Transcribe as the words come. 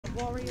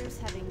Warriors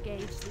have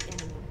engaged the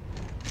enemy.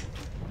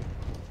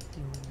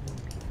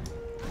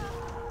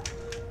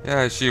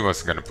 Yeah, she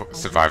wasn't gonna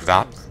survive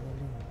that.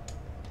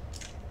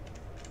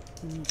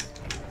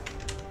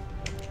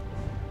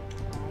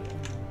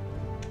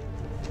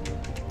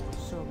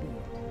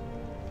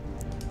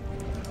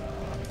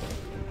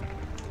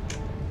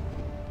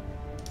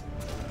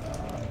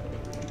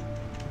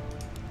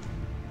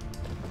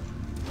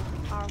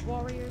 Our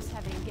warriors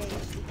have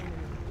engaged the enemy.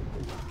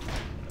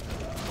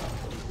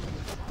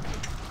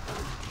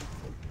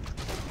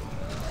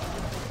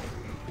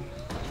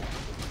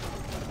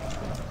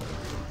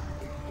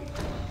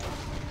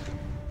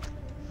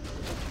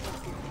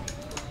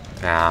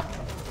 Nah.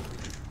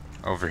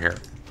 Over here.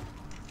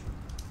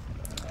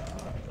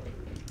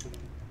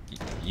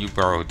 You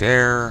burrow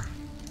there.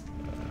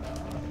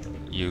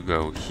 You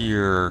go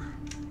here.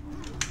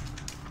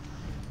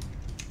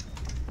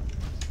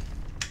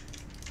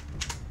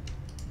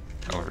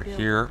 Over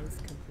here.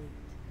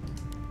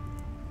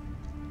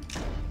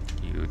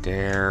 You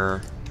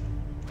there.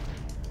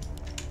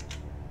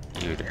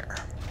 You there.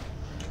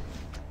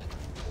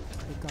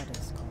 The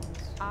goddess calls.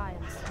 I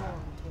am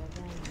sworn to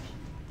avenge.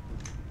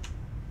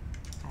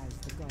 As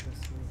the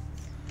goddess wills.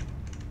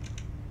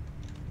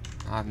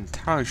 Not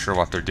entirely sure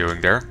what they're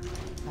doing there.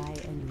 By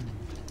Eluna.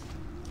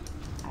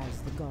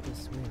 As the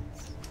goddess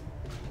wills.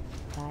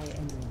 By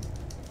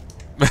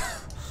Eluna.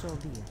 So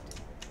be it.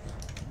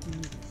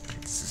 Immediately.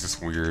 This is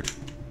just weird.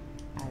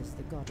 As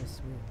the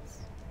goddess wills.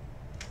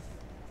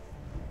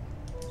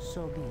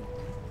 So be it.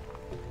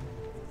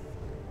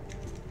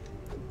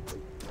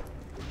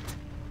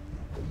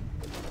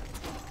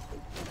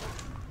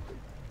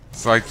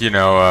 It's like, you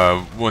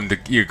know, when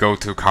you go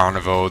to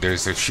Carnival,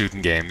 there's a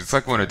shooting game. It's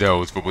like one of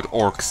those, but with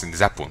orcs and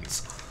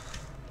zeppelins.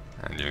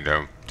 And, you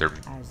know, they're,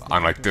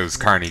 unlike those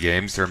carny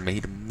games, they're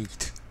made of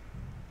meat.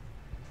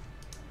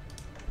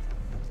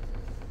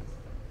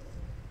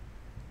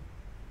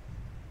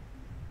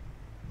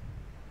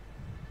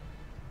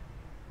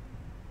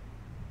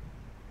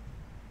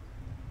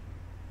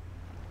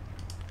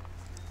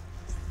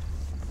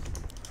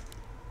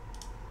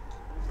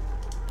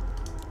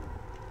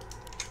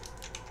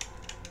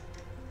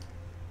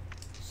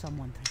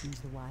 Someone threatens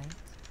the wild.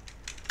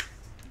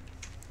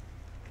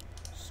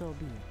 So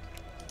be it.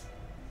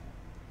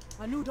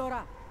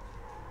 Anudora!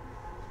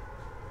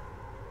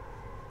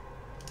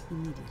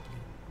 Immediately.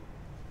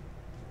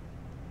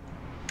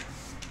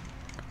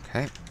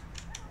 Okay.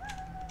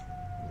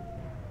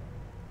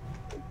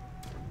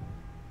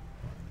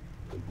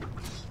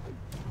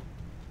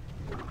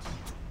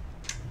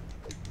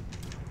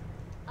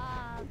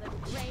 Ah, the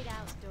great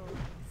outdoors.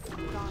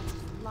 God's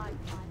light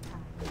my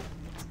path.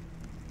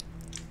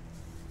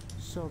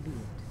 So be it.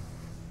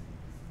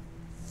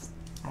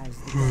 As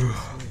the goddess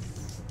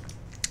wills.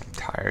 I'm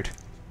tired.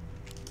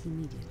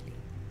 Immediately.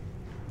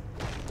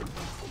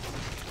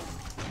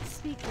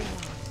 Speak the word.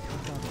 The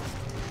goddess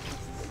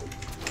calls.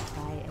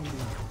 By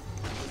Eluna.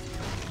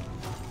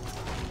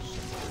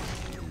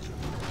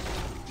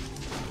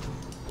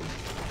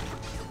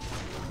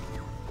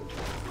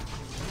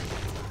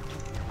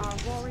 Our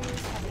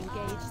warriors have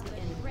engaged the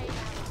enemy.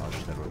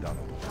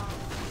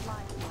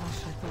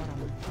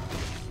 Ashathoram.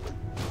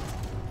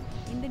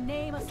 In the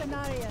name of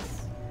Cenarius.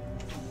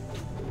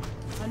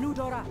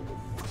 Anudora.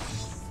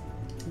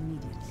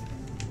 Immediately.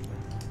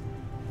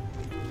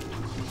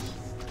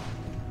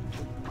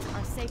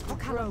 Our sacred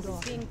grove is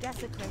being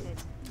desecrated.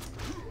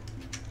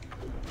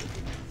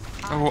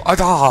 Oh,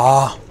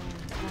 ah!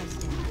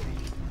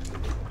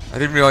 I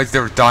didn't realize they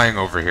were dying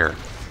over here.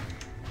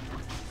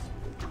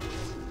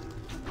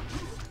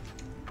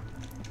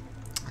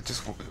 I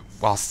just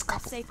lost a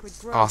couple. Sacred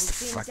grove Lost is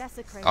being like,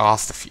 desecrated. I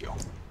lost a few.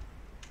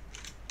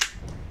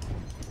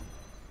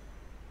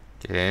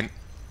 Get in.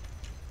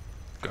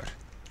 Good.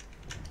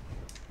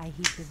 I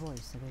heed the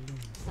voice of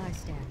Eluna. I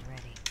stand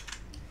ready.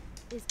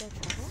 Is there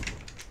trouble?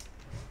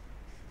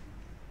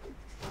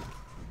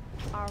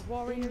 Our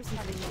warriors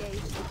have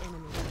engaged the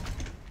enemy.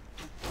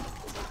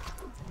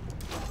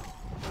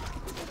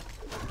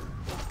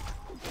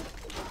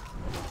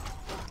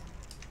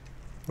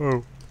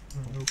 Oh.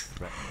 No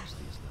threatens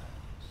these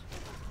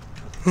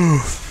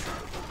lands.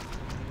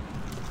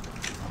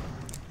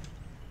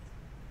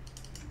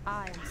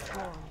 I am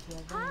sworn to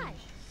avenge. Hi.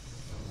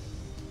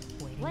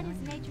 Waiting What on is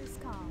you. nature's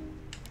call?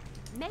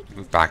 Make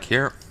Move back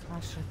here.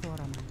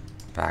 Ashathoram.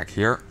 Back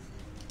here.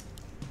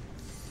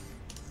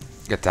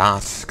 Get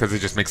that, because it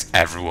just makes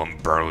everyone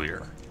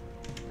burlier.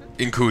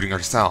 Including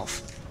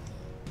herself.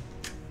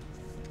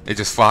 It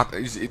just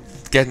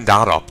getting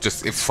that up,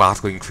 just it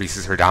flatly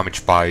increases her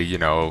damage by, you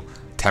know,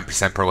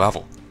 10% per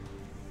level.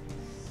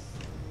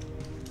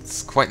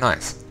 It's quite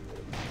nice.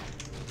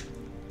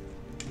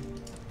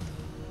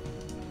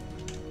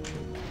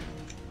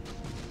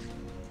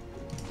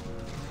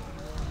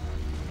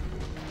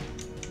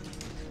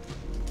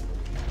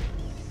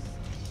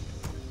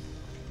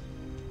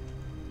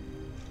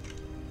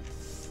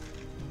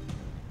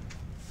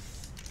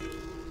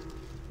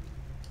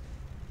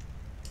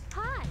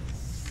 Hi.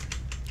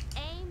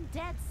 Aim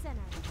dead center.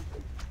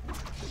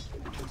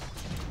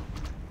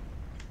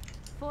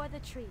 For the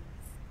trees.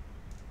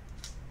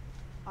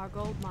 Our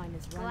gold mine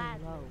is running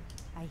Gladly. low.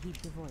 I heed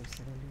the voice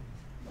of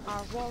Illumin.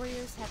 Our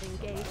warriors have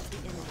engaged the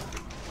enemy.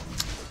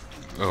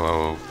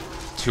 Oh,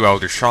 2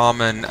 Elder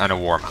Shaman and a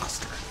War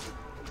Master.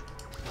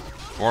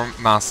 War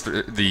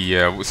Master,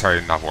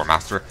 sorry, not War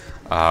Master,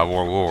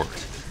 Warlord.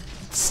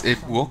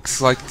 It looks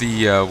like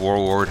the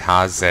Warlord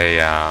has a,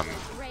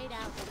 Raid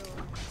outdoors.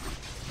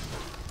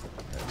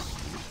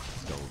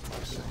 Dulled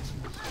my senses.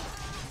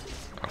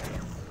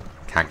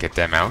 can't get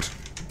them out.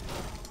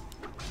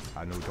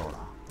 Anudora.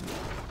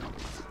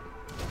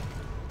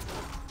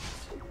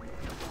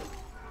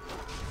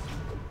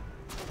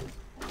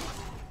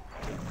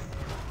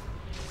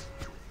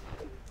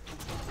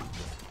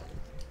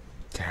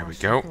 There we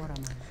go.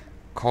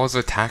 Cause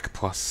attack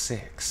plus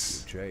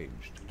 6. You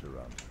changed,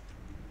 Tirana.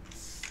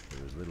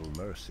 There is little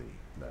mercy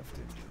left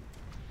in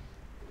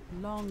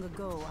you. Long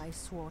ago, I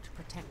swore to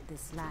protect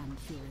this land,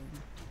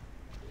 Furion.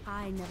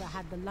 I never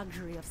had the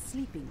luxury of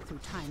sleeping through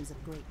times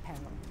of great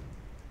peril.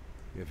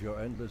 If your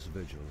endless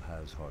vigil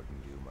has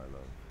hardened you, my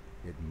love,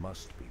 it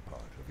must be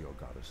part of your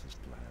goddess's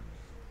plan.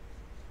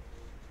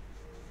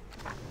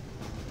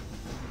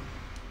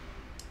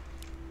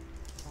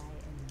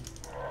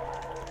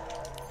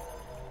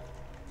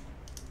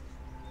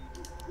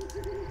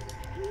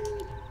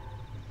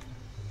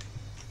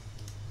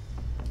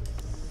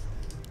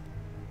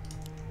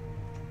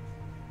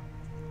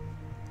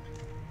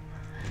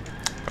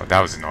 Oh,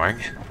 that was annoying.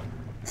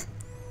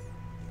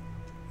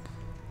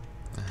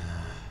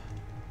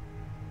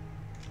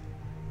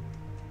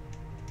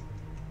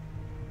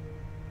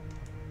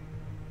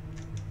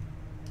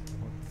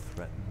 What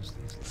threatens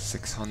these lands?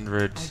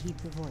 600. I heed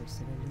the voice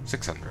of Illumin.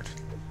 600.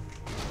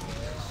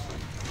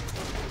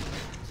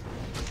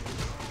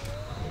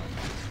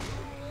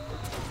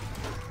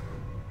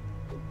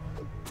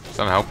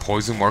 Somehow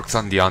poison works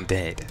on the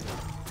undead.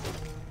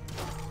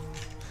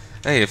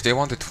 Hey, if they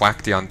want to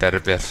thwack the undead a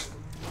bit,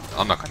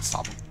 I'm not gonna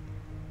stop them.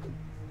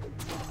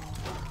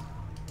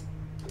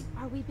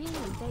 Are we being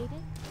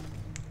invaded?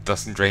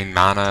 Doesn't drain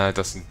mana,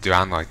 doesn't do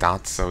anything like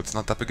that, so it's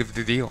not that big of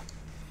a deal.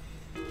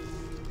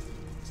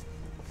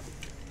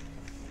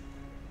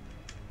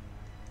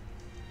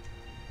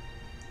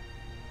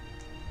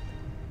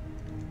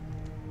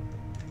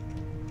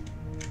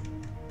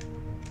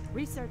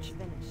 Research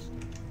finished.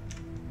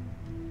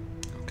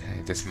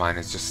 Okay, this mine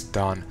is just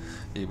done.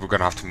 We're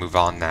gonna have to move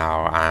on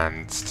now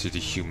and to the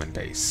human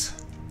base.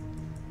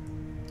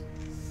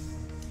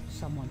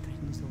 Someone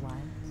threatens the wilds.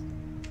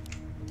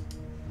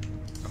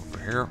 Over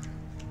here.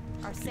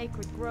 Our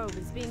sacred grove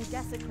is being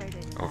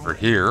desecrated. Over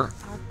here.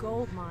 Our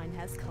gold mine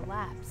has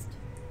collapsed.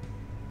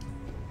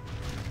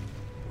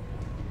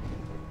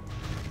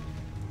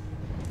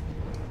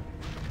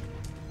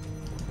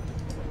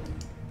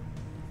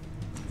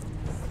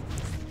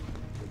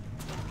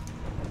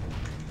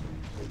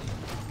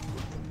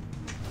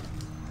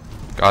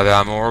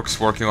 Goddamn orcs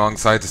working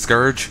alongside the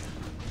Scourge.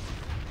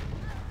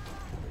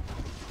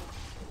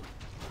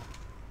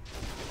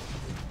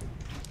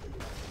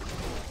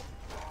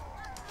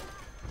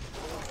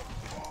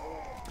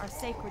 Our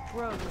sacred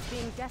grove is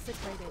being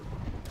desecrated.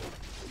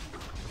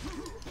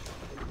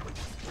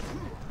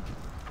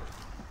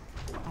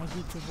 I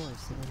heed the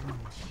voice of Illumin.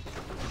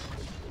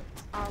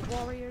 Our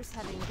warriors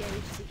have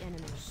engaged the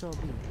enemy. So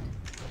be it.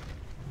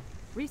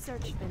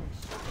 Research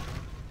finished.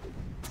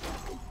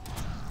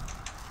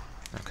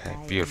 Okay,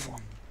 beautiful.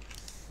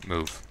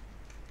 Move.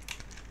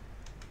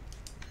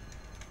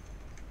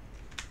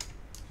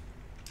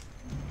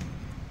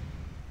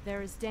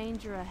 There is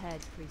danger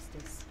ahead,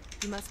 priestess.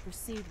 You must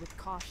proceed with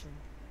caution.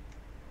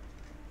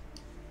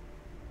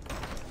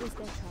 Is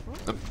there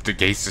trouble? The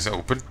gates is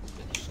open.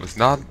 Was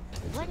not.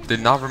 Did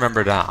not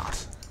remember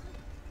that.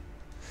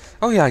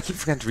 Oh yeah, I keep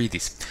forgetting to read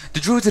these.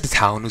 The druids of the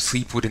town who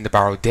sleep within the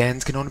barrowed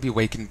dens can only be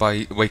awakened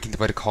by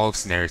the call of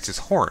Cenarius'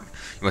 horn.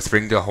 You must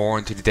bring the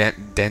horn to the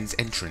den's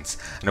entrance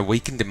and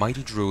awaken the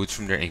mighty druids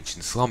from their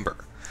ancient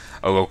slumber.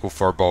 A local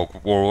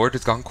Furbolg warlord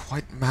has gone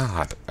quite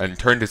mad and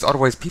turned his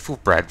otherwise peaceful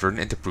brethren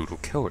into brutal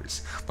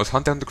killers. Must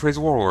hunt down the crazy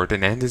warlord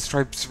and end his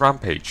tribe's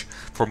rampage,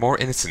 for more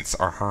innocents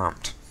are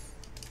harmed.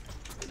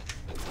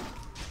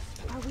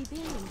 Are we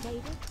being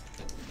invaded?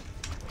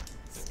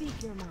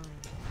 Speak your mind.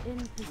 In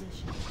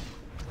position.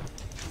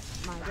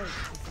 My wait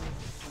is over.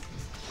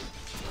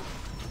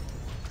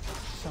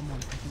 Someone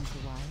threatens the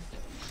wild.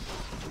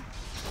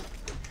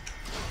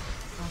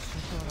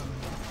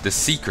 The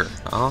Seeker,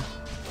 huh?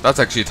 That's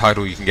actually a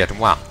title you can get in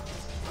WoW.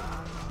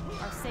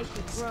 Our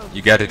sacred grove.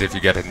 You get it if you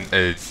get it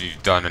if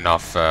you've done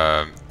enough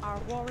Our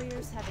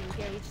warriors have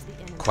engaged the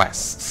enemy.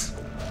 quests.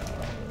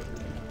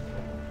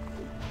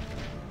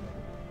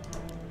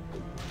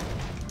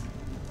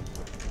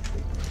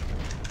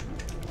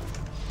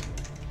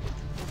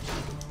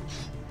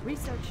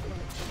 Research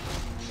finished.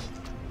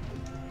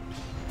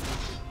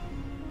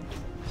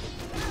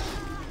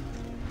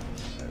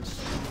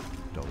 Has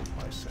dulled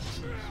my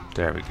senses.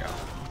 There we go.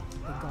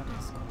 The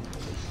goddess called.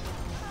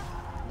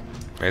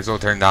 May as well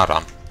turn that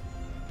on.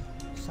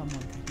 Someone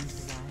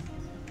threatens the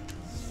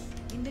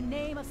wilds. In the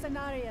name of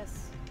Cenarius.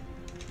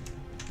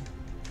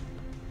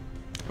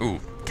 Ooh,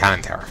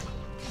 cannon tower.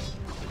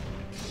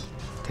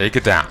 Take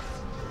it down.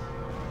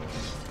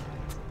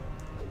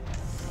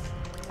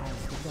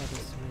 As the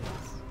goddess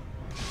wills.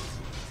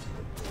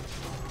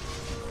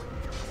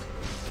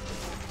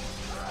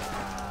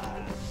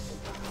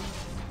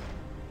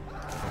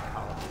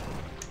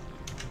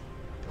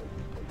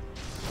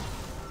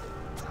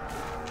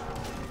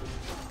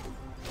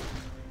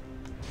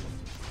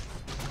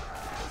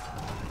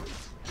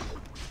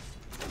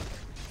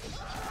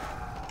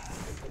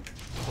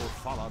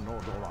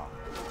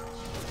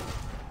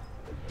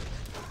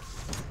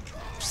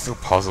 Still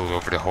puzzled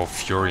over the whole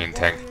Furion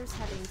thing. Warriors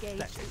have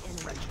engaged the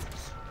enemy.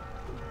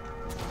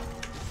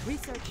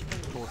 Research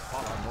phase.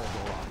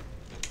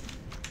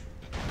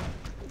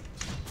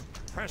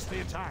 Press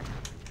the attack.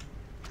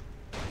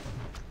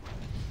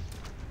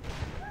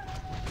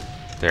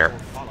 There.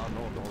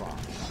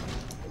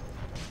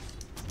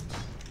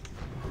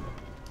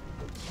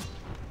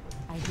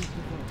 I heed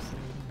the voice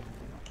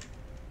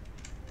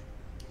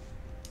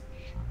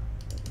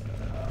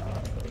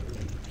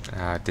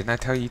of Didn't I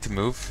tell you to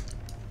move?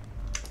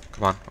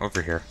 Come on,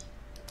 over here.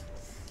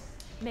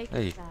 Make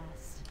Hey. it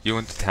fast. You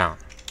into town.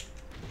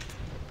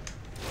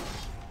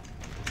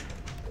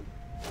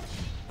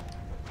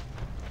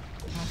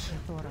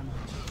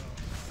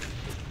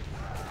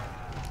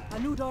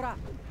 Anudora.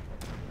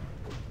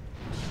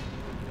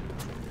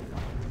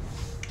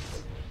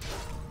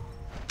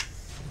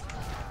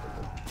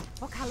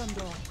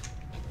 Okalamdor.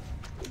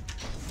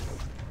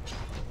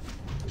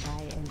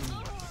 by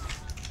enemy.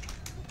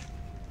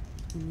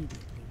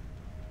 Immediately.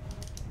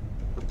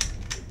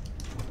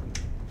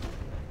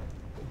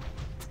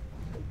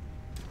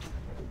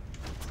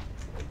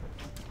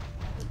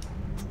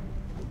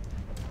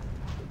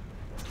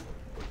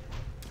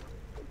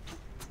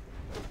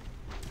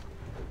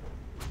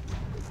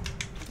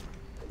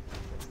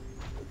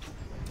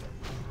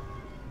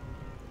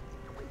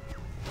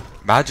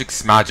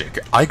 Magic's magic.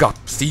 I got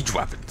siege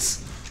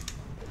weapons.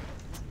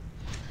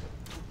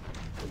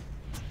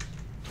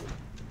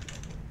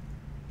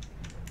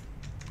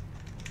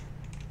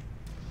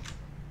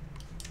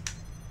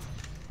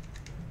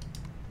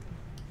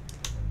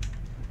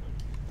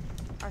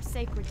 Our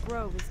sacred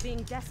grove is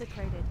being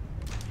desecrated.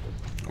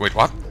 Wait,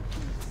 what?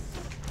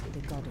 The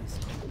goddess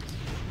calls.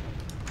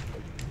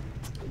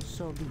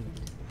 So be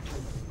it.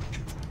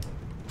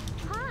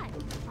 Hi!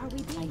 Are we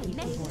I being heed the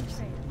made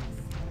voice.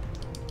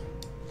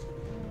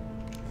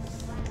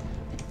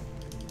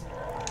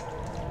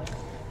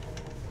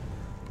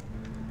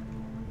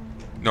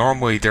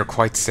 Normally, they're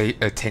quite safe.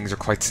 Things are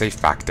quite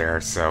safe back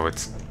there, so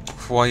it's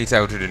quite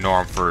out of the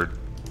norm for,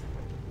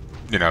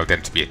 you know,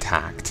 them to be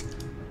attacked.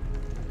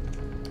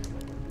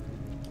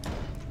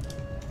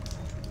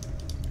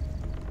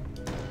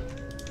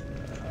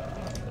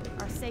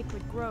 Our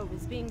sacred grove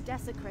is being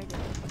desecrated.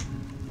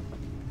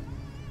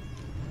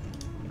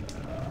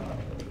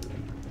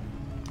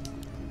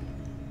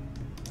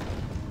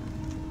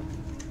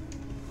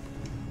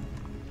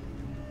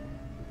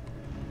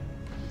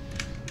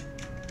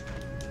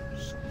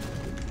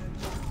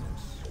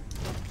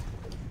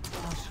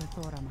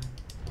 Thoraman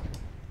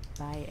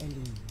by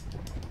Elune.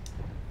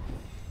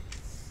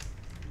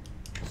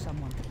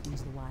 Someone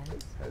threatens the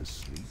wilds. Has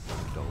sleep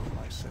dulled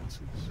my senses?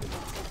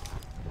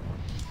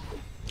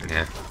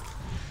 Yeah.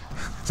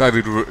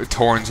 Sadly, the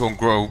thorns won't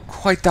grow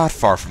quite that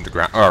far from the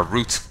ground, or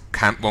roots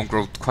won't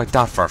grow quite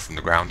that far from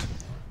the ground.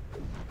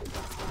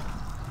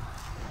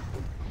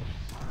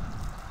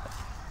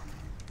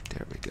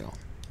 There we go.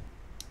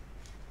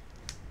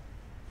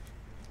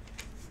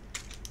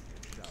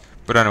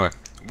 But anyway,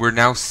 we're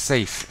now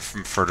safe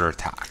from further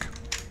attack.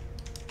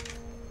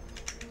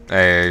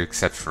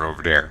 Except for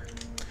over there.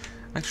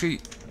 Actually,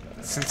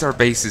 since our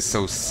base is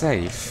so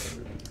safe...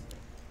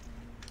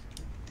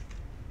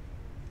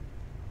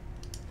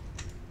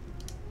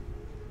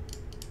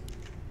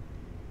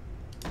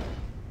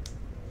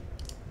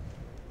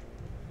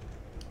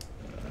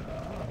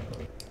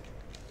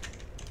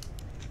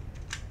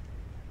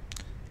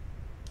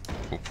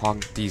 We'll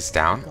plonk these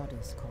down.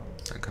 Goddess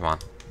calls. And come on,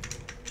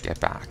 get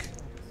back.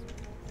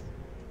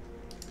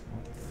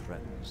 What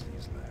threatens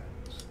these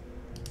lands?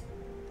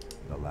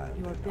 The land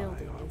Your and I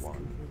building are is one.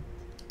 complete.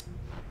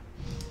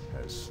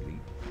 Has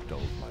sleep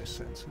dulled my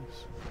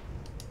senses?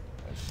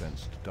 I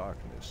sensed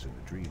darkness in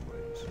the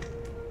dreamways.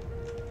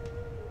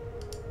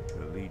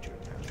 The Legion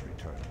has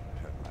returned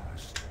at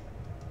last.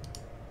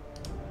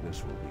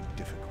 This will be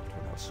difficult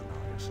without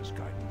Cenarius'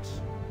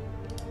 guidance.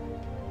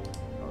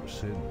 Our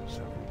sins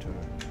have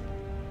returned to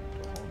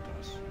haunt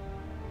us.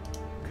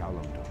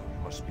 Kalimdor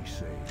must be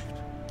saved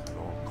at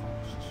all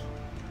costs.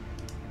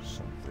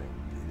 Something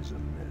is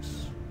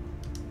amiss.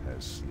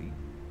 Has sleep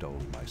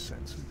dulled my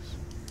senses?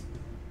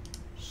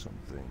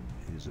 Something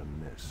is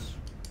amiss.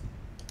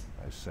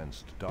 I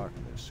sensed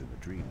darkness in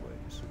the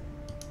dreamways.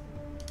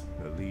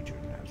 The Legion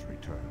has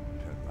returned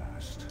at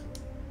last.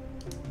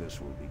 This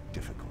will be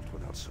difficult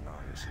without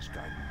Cenarius'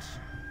 guidance.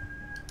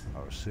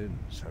 Our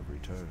sins have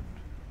returned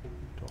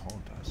to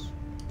haunt us.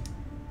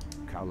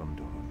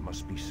 Kalimdor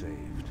must be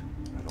saved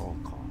at all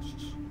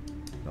costs.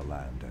 The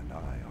land and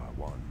I are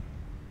one.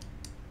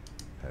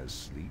 Has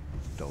sleep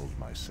dulled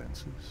my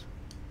senses?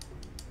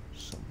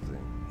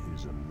 Something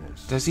is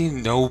amiss. Does he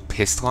know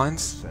pist I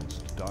lines?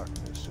 sensed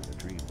darkness in the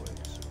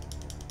dreamways.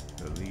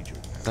 The Legion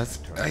has That's.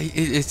 returned.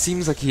 It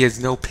seems like he has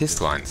no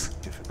pist lines,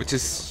 which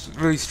is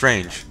really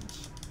strange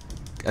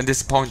and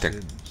disappointing.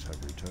 Sins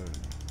have returned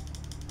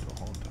to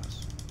haunt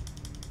us.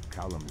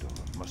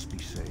 Kalimdor must be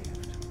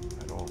saved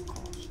at all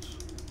costs.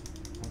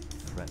 What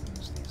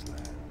threatens these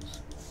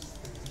lands?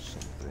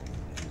 Something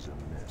is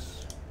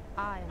amiss.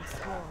 I am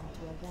sworn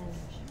to avenge.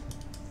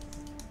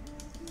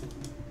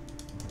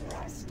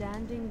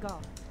 Standing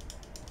guard.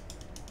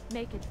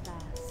 Make it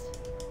fast.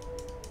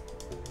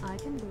 I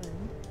can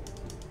blend.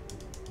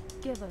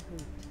 Give a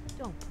hoot.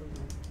 Don't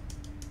pollute.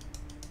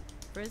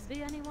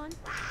 Frisbee, anyone?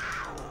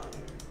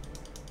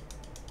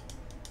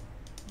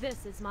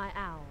 This is my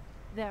owl.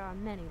 There are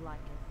many like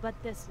it, but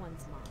this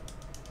one's mine.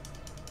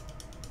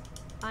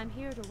 I'm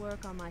here to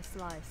work on my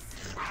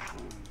slice.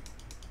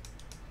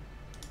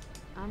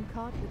 I'm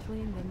caught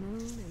between the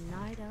moon and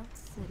Night Elf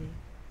City.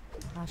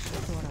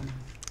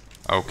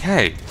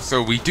 Okay,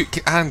 so we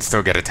can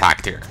still get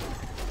attacked here.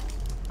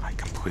 I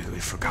completely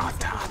forgot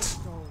that.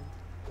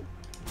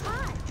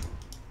 Hi!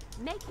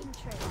 Making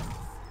trails.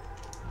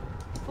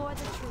 For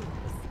the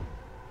trees.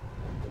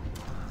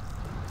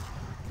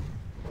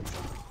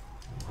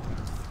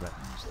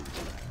 Threatens these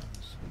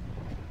lands.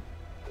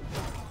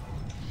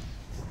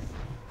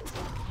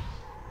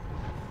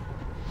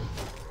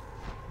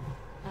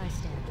 I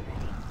stand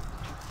ready.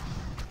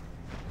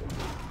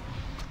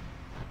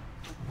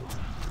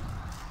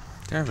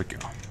 There we go.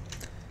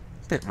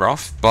 Bit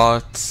rough,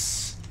 but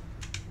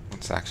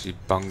let's actually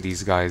bung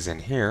these guys in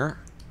here.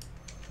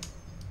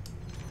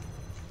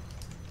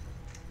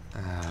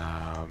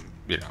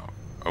 You know,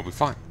 it'll be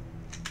fine.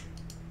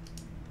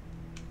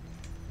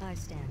 I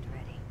stand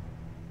ready.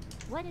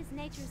 What is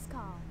nature's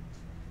call?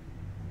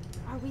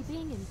 Are we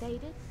being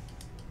invaded?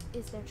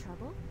 Is there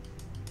trouble?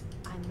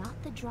 I'm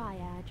not the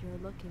dryad you're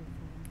looking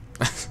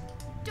for.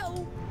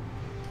 Don't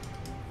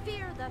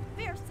fear the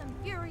fearsome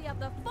fury of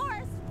the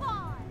forest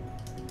fawn!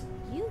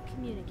 You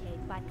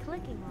communicate by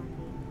clicking on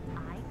me.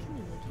 I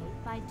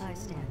communicate by doing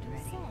stand what you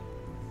ready. say.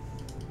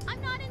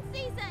 I'm not in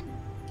season!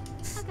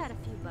 I've got a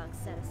few bucks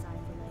set aside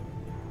for later.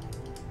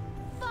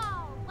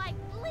 Fall like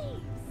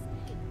leaves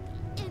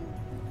in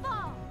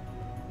fall.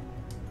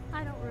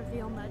 I don't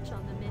reveal much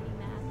on the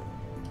mini-map.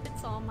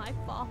 It's all my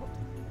fault.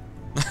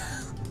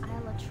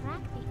 I'll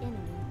attract the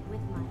enemy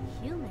with my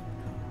human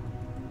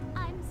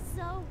call. I'm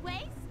so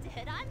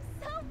wasted. I'm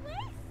so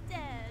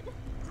wasted.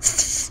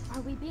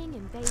 Are we being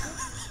invaded?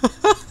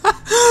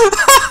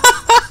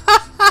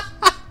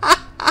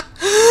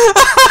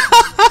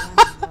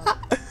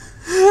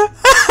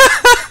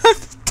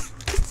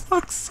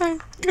 Fuck's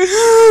sake.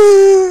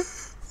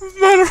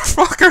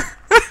 Motherfucker.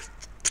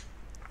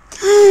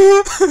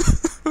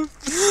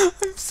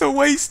 I'm so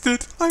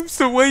wasted. I'm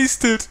so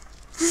wasted.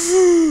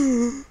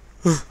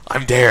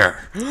 I'm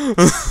there.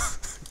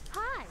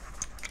 Hi.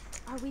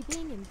 Are we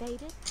being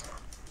invaded?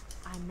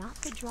 I'm not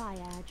the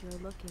dryad you're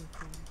looking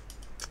for.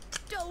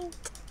 Don't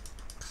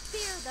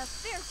fear the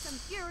fearsome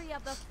fury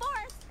of the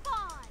forest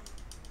fawn.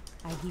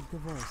 I heed the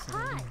voice of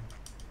Hi. the wind.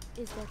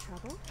 Is there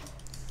trouble?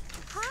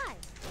 Hi.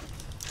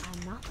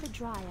 I'm not the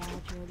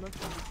dryad you're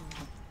looking for.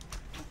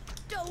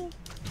 Don't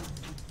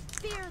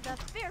fear the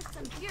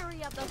fearsome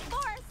fury of the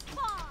forest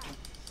fawn.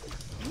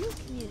 You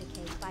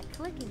communicate by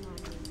clicking on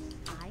me.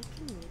 I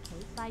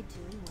communicate by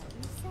doing what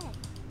you say.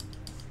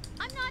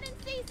 I'm not in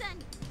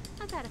season.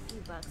 I've got a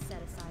few bucks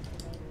set aside for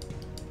later.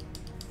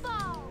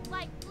 Fall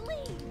like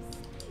leaves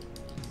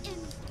in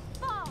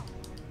fall.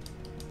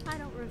 I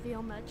don't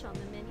reveal much on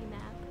the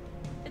mini-map.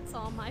 It's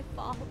all my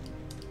fault.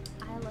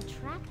 I'll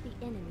attract the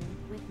enemy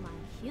with my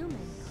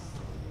human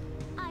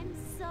call. I'm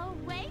so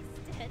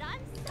wasted.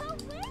 I'm so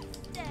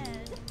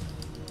wasted.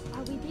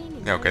 Are we being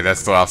invaded? Okay,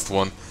 that's the last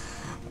one.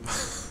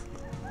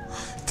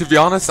 To be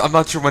honest, I'm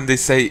not sure when they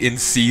say in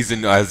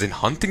season as in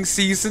hunting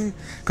season,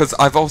 because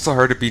I've also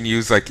heard it being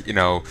used like, when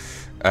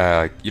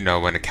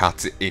a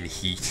cat's in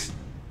heat.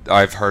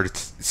 I've heard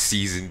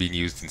season being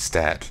used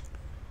instead.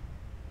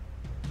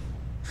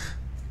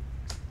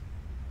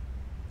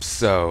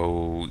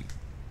 So,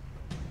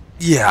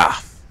 yeah.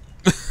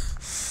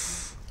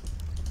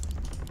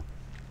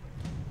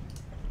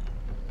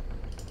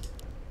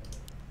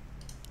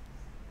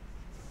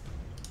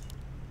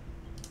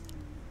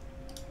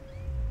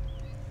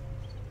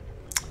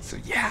 So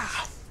yeah,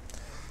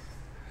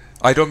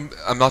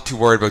 I'm not too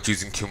worried about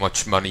using too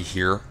much money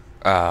here.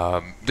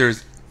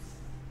 There's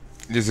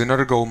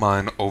another gold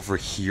mine over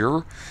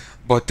here,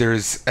 but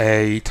there's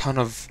a ton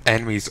of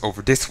enemies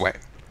over this way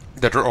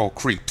that are all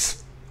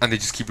creeps, and they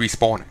just keep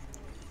respawning.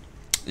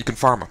 You can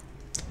farm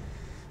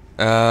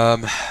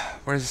them.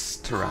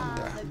 Where's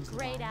Tyrande? The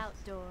great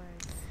outdoors.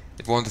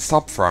 If you want to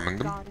stop farming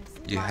them, Goddess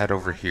you light head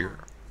over my here.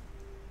 path.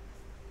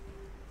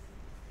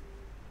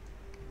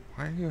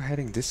 Why are you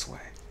heading this way?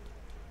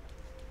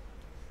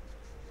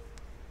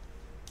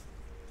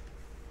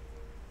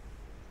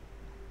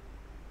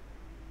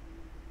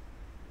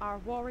 Our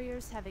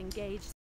warriors have engaged